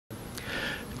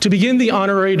To begin the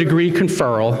honorary degree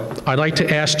conferral, I'd like to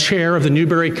ask Chair of the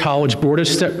Newbury College Board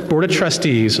of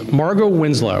Trustees, Margot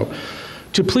Winslow,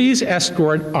 to please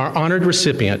escort our honored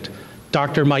recipient,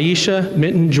 Dr. Myechia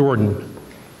Minton-Jordan,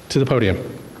 to the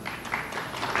podium.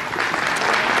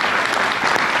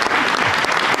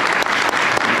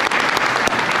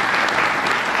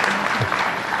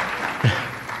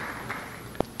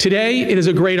 Today, it is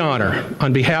a great honor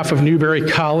on behalf of Newbury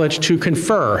College to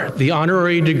confer the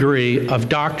honorary degree of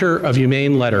Doctor of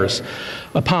Humane Letters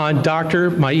upon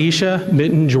Dr. Myechia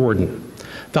Minton-Jordan,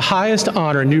 the highest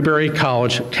honor Newbury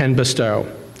College can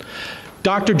bestow.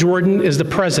 Dr. Jordan is the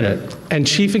President and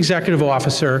Chief Executive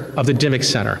Officer of the Dimmock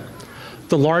Center,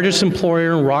 the largest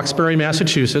employer in Roxbury,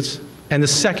 Massachusetts, and the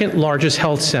second largest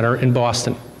health center in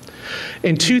Boston.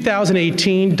 In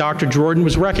 2018, Dr. Jordan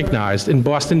was recognized in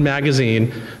Boston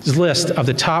Magazine's list of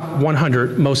the top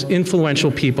 100 most influential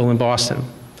people in Boston.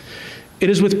 It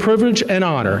is with privilege and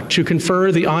honor to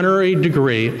confer the honorary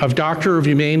degree of Doctor of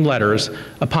Humane Letters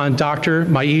upon Dr.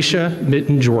 Myechia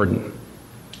Minton-Jordan.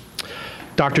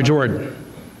 Dr. Jordan,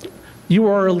 you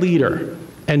are a leader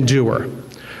and doer.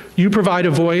 You provide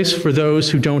a voice for those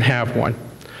who don't have one.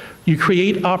 You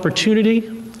create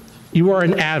opportunity. You are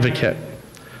an advocate.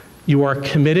 You are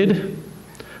committed.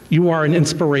 You are an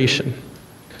inspiration.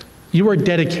 You are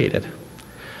dedicated.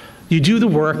 You do the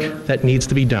work that needs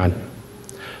to be done.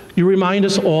 You remind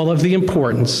us all of the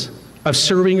importance of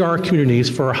serving our communities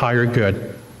for a higher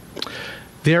good.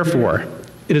 Therefore,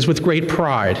 it is with great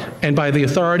pride and by the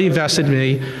authority vested in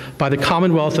me by the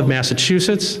Commonwealth of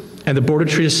Massachusetts and the Board of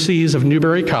Trustees of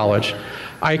Newbury College,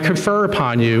 I confer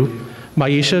upon you,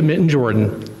 Myechia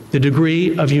Minton-Jordan, the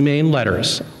degree of Humane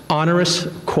Letters, honoris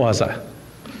causa.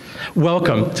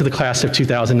 Welcome to the class of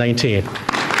 2019.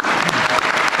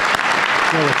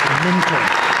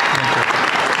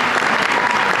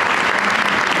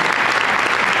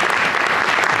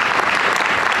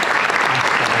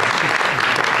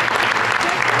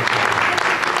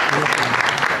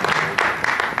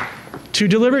 To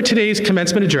deliver today's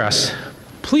commencement address,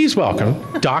 please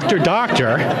welcome Dr.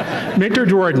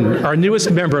 Minton-Jordan, our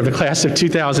newest member of the class of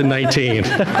 2019.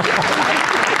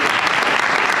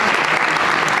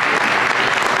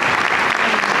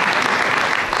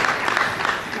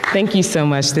 Thank you so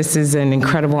much. This is an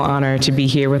incredible honor to be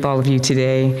here with all of you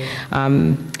today.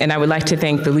 And I would like to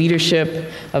thank the leadership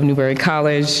of Newbury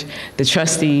College, the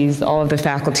trustees, all of the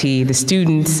faculty, the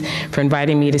students for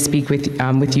inviting me to speak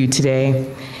with you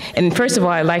today. And first of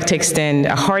all, I'd like to extend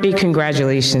a hearty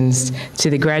congratulations to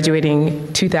the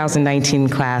graduating 2019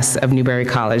 class of Newbury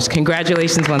College.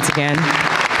 Congratulations once again.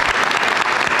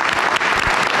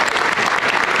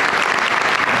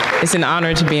 It's an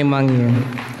honor to be among you.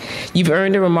 You've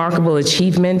earned a remarkable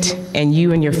achievement, and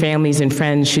you and your families and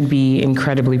friends should be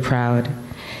incredibly proud.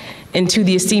 And to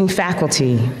the esteemed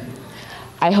faculty,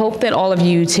 I hope that all of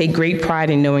you take great pride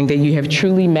in knowing that you have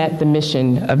truly met the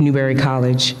mission of Newbury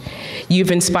College.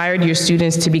 You've inspired your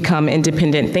students to become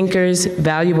independent thinkers,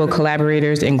 valuable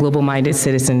collaborators, and global-minded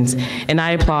citizens, and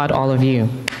I applaud all of you.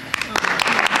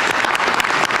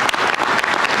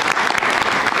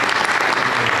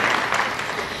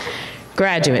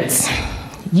 Graduates,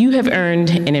 you have earned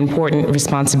an important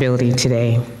responsibility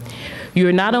today. You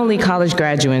are not only college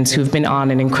graduates who have been on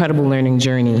an incredible learning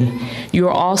journey, you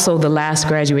are also the last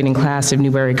graduating class of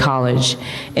Newbury College,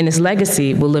 and its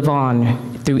legacy will live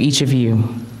on through each of you.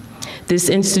 This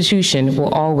institution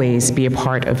will always be a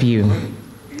part of you.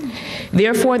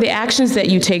 Therefore, the actions that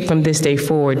you take from this day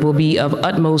forward will be of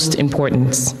utmost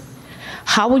importance.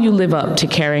 How will you live up to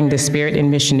carrying the spirit and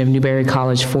mission of Newbury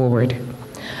College forward?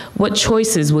 What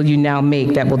choices will you now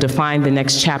make that will define the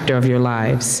next chapter of your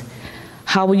lives?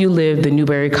 How will you live the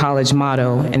Newbury College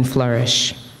motto and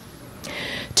flourish?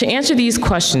 To answer these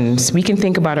questions, we can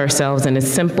think about ourselves in a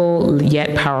simple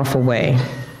yet powerful way.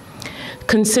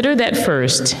 Consider that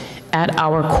first, at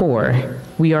our core,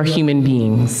 we are human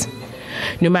beings.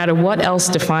 No matter what else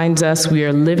defines us, we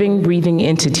are living, breathing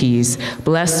entities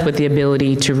blessed with the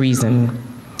ability to reason.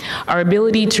 Our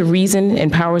ability to reason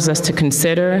empowers us to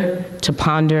consider, to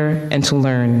ponder, and to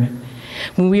learn.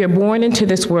 When we are born into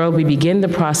this world, we begin the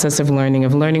process of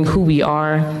learning who we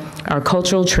are, our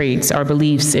cultural traits, our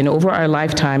beliefs, and over our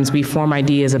lifetimes, we form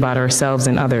ideas about ourselves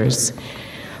and others.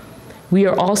 We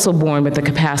are also born with the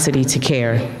capacity to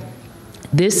care.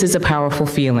 This is a powerful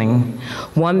feeling,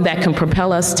 one that can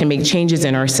propel us to make changes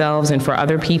in ourselves and for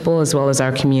other people as well as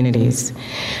our communities.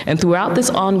 And throughout this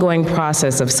ongoing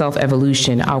process of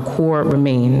self-evolution, our core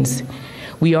remains.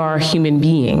 We are human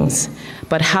beings,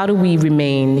 but how do we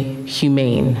remain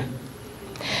humane?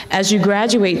 As you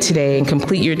graduate today and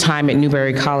complete your time at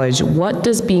Newbury College, what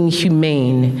does being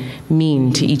humane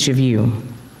mean to each of you?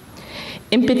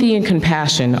 Empathy and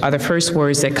compassion are the first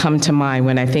words that come to mind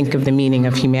when I think of the meaning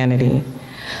of humanity,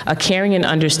 a caring and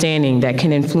understanding that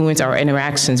can influence our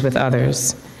interactions with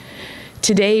others.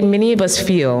 Today, many of us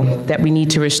feel that we need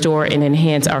to restore and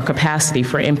enhance our capacity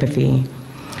for empathy.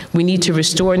 We need to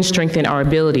restore and strengthen our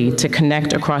ability to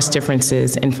connect across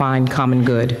differences and find common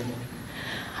good.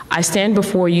 I stand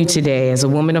before you today as a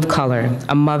woman of color,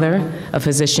 a mother, a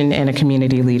physician, and a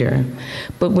community leader.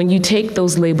 But when you take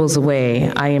those labels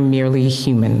away, I am merely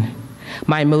human.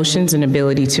 My emotions and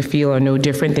ability to feel are no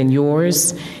different than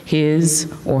yours,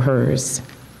 his, or hers.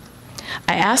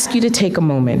 I ask you to take a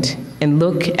moment and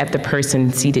look at the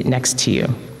person seated next to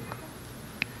you.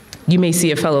 You may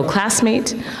see a fellow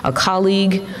classmate, a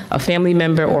colleague, a family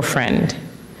member, or friend.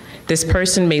 This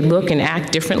person may look and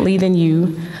act differently than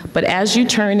you, but as you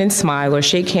turn and smile or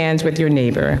shake hands with your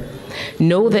neighbor,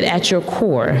 know that at your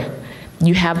core,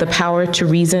 you have the power to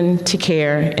reason, to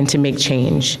care, and to make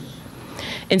change.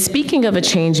 And speaking of a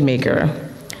change maker,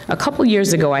 a couple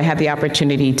years ago, I had the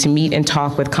opportunity to meet and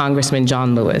talk with Congressman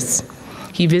John Lewis.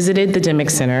 He visited the Dimmick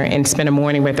Center and spent a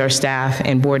morning with our staff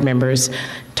and board members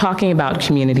talking about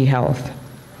community health.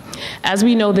 As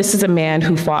we know, this is a man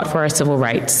who fought for our civil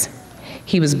rights.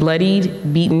 He was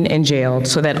bloodied, beaten, and jailed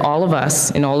so that all of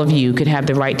us and all of you could have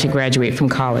the right to graduate from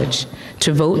college,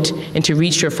 to vote, and to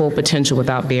reach your full potential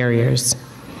without barriers.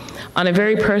 On a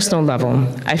very personal level,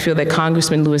 I feel that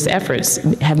Congressman Lewis' efforts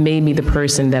have made me the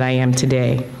person that I am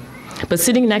today. But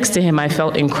sitting next to him, I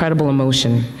felt incredible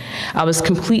emotion. I was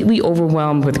completely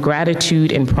overwhelmed with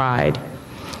gratitude and pride.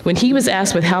 When he was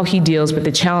asked with how he deals with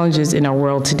the challenges in our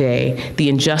world today, the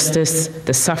injustice,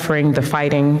 the suffering, the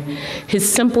fighting,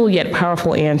 his simple yet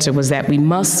powerful answer was that we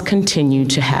must continue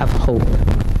to have hope.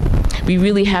 We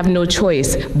really have no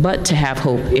choice but to have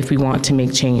hope if we want to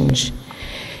make change.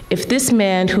 If this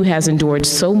man who has endured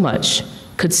so much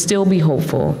could still be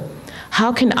hopeful,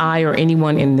 how can I or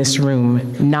anyone in this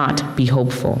room not be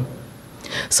hopeful?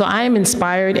 So I am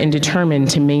inspired and determined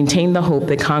to maintain the hope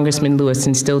that Congressman Lewis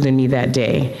instilled in me that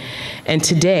day. And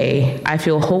today, I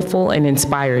feel hopeful and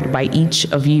inspired by each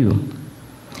of you.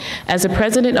 As the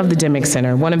president of the Dimmick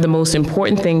Center, one of the most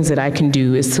important things that I can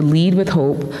do is to lead with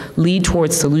hope, lead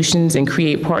towards solutions, and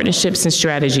create partnerships and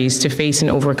strategies to face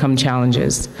and overcome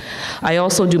challenges. I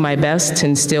also do my best to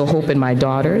instill hope in my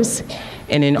daughters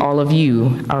and in all of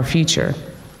you, our future.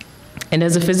 And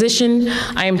as a physician,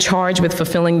 I am charged with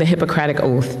fulfilling the Hippocratic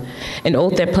Oath, an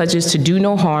oath that pledges to do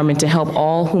no harm and to help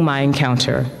all whom I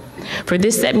encounter. For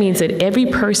this, that means that every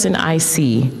person I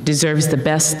see deserves the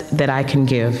best that I can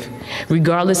give,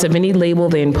 regardless of any label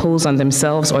they impose on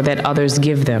themselves or that others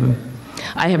give them.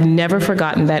 I have never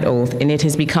forgotten that oath, and it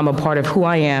has become a part of who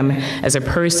I am as a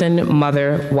person,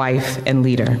 mother, wife, and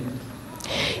leader.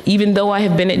 Even though I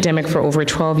have been at Dimmick for over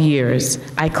 12 years,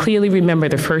 I clearly remember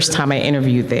the first time I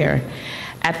interviewed there.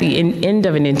 At the end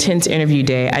of an intense interview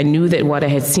day, I knew that what I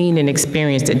had seen and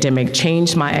experienced at Dimmick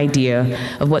changed my idea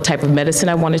of what type of medicine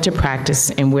I wanted to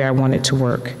practice and where I wanted to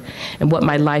work, and what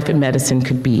my life in medicine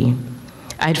could be.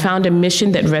 I had found a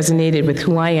mission that resonated with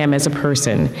who I am as a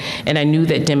person, and I knew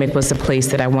that Dimmick was the place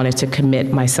that I wanted to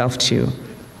commit myself to.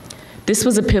 This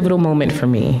was a pivotal moment for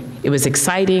me. It was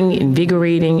exciting,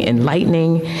 invigorating,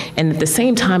 enlightening, and at the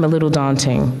same time a little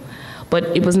daunting. But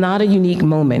it was not a unique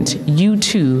moment. You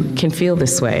too can feel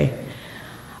this way.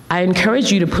 I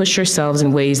encourage you to push yourselves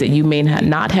in ways that you may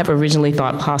not have originally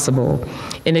thought possible,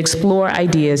 and explore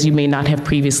ideas you may not have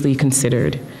previously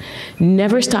considered.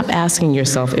 Never stop asking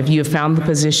yourself if you have found the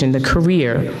position, the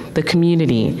career, the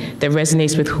community that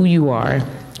resonates with who you are,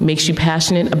 makes you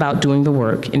passionate about doing the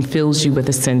work, and fills you with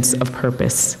a sense of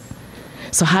purpose.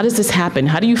 So how does this happen?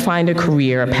 How do you find a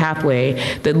career, a pathway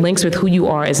that links with who you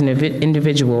are as an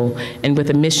individual and with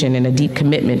a mission and a deep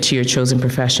commitment to your chosen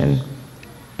profession?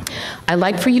 I'd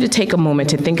like for you to take a moment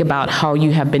to think about how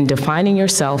you have been defining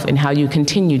yourself and how you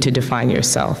continue to define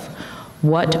yourself.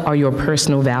 What are your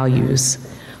personal values?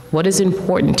 What is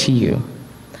important to you?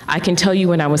 I can tell you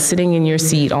when I was sitting in your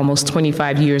seat almost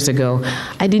 25 years ago,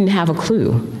 I didn't have a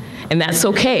clue. And that's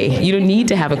okay. You don't need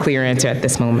to have a clear answer at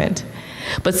this moment.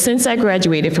 But since I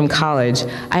graduated from college,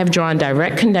 I have drawn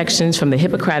direct connections from the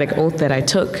Hippocratic Oath that I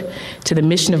took to the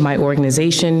mission of my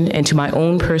organization and to my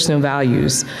own personal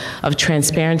values of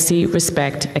transparency,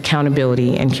 respect,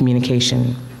 accountability, and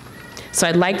communication. So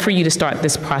I'd like for you to start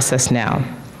this process now.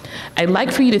 I'd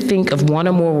like for you to think of one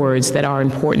or more words that are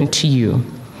important to you,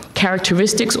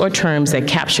 characteristics or terms that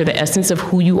capture the essence of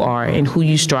who you are and who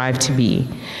you strive to be.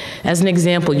 As an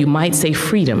example, you might say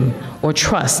freedom or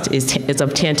trust is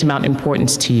of tantamount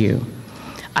importance to you.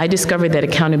 I discovered that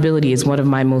accountability is one of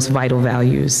my most vital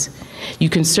values. You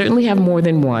can certainly have more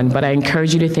than one, but I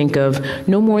encourage you to think of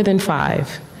no more than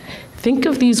 5. Think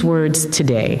of these words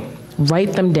today.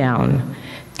 Write them down.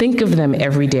 Think of them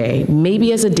every day,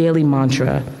 maybe as a daily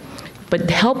mantra, but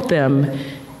help them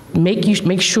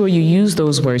make sure you use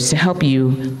those words to help you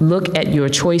look at your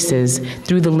choices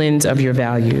through the lens of your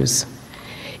values.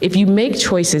 If you make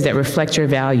choices that reflect your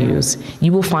values,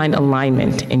 you will find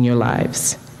alignment in your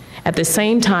lives. At the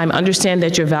same time, understand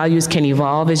that your values can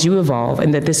evolve as you evolve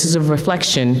and that this is a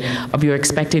reflection of your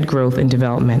expected growth and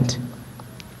development.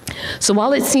 So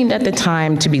while it seemed at the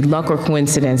time to be luck or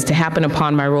coincidence to happen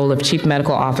upon my role of Chief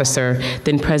Medical Officer,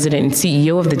 then President and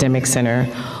CEO of the Demick Center,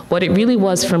 what it really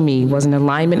was for me was an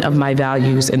alignment of my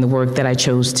values in the work that I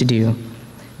chose to do.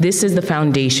 This is the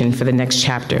foundation for the next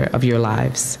chapter of your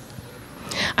lives.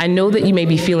 I know that you may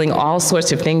be feeling all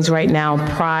sorts of things right now: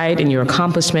 pride in your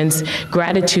accomplishments,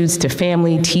 gratitudes to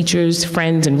family, teachers,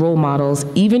 friends, and role models,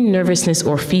 even nervousness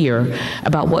or fear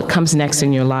about what comes next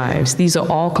in your lives. These are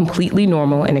all completely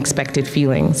normal and expected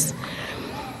feelings.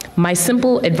 My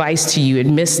simple advice to you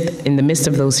in the midst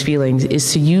of those feelings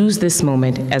is to use this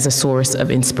moment as a source of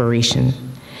inspiration.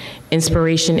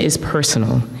 Inspiration is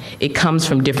personal. It comes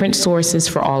from different sources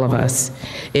for all of us.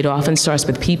 It often starts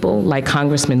with people like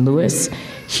Congressman Lewis,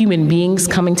 human beings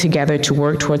coming together to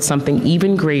work towards something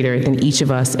even greater than each of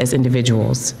us as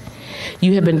individuals.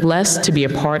 You have been blessed to be a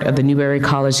part of the Newbury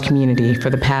College community for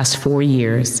the past 4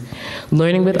 years,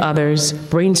 learning with others,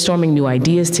 brainstorming new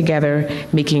ideas together,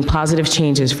 making positive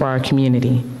changes for our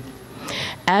community.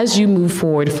 As you move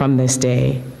forward from this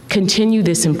day, continue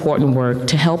this important work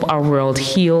to help our world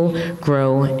heal,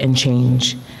 grow, and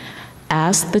change.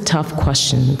 Ask the tough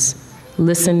questions,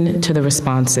 listen to the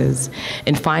responses,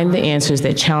 and find the answers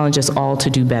that challenge us all to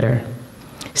do better.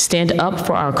 Stand up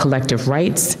for our collective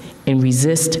rights and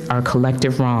resist our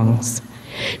collective wrongs.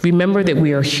 Remember that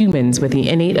we are humans with the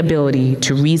innate ability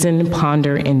to reason,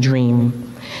 ponder, and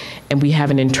dream, and we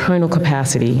have an internal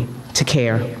capacity to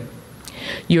care.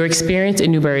 Your experience at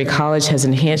Newbury College has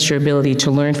enhanced your ability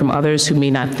to learn from others who may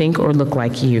not think or look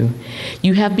like you.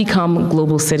 You have become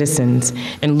global citizens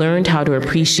and learned how to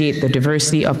appreciate the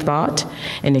diversity of thought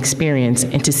and experience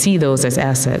and to see those as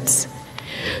assets.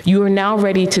 You are now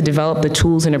ready to develop the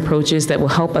tools and approaches that will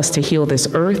help us to heal this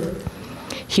earth,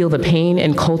 heal the pain,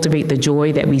 and cultivate the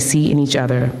joy that we see in each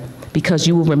other, because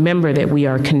you will remember that we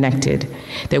are connected,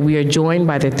 that we are joined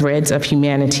by the threads of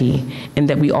humanity, and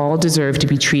that we all deserve to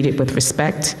be treated with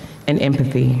respect and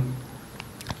empathy.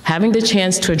 Having the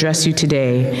chance to address you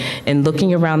today and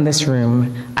looking around this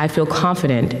room, I feel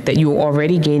confident that you are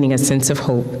already gaining a sense of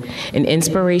hope, an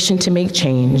inspiration to make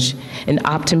change, an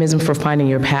optimism for finding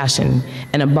your passion,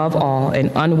 and above all,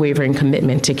 an unwavering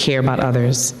commitment to care about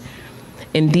others.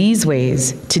 In these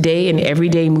ways, today and every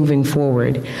day moving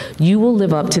forward, you will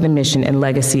live up to the mission and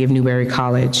legacy of Newbury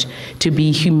College, to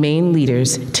be humane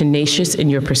leaders, tenacious in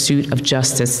your pursuit of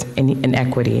justice and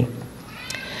equity.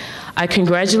 I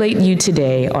congratulate you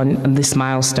today on this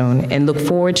milestone and look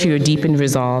forward to your deepened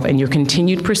resolve and your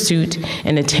continued pursuit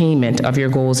and attainment of your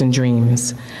goals and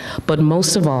dreams. But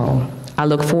most of all, I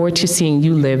look forward to seeing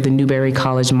you live the Newbury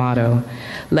College motto: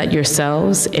 let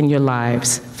yourselves and your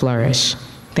lives flourish.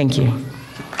 Thank you.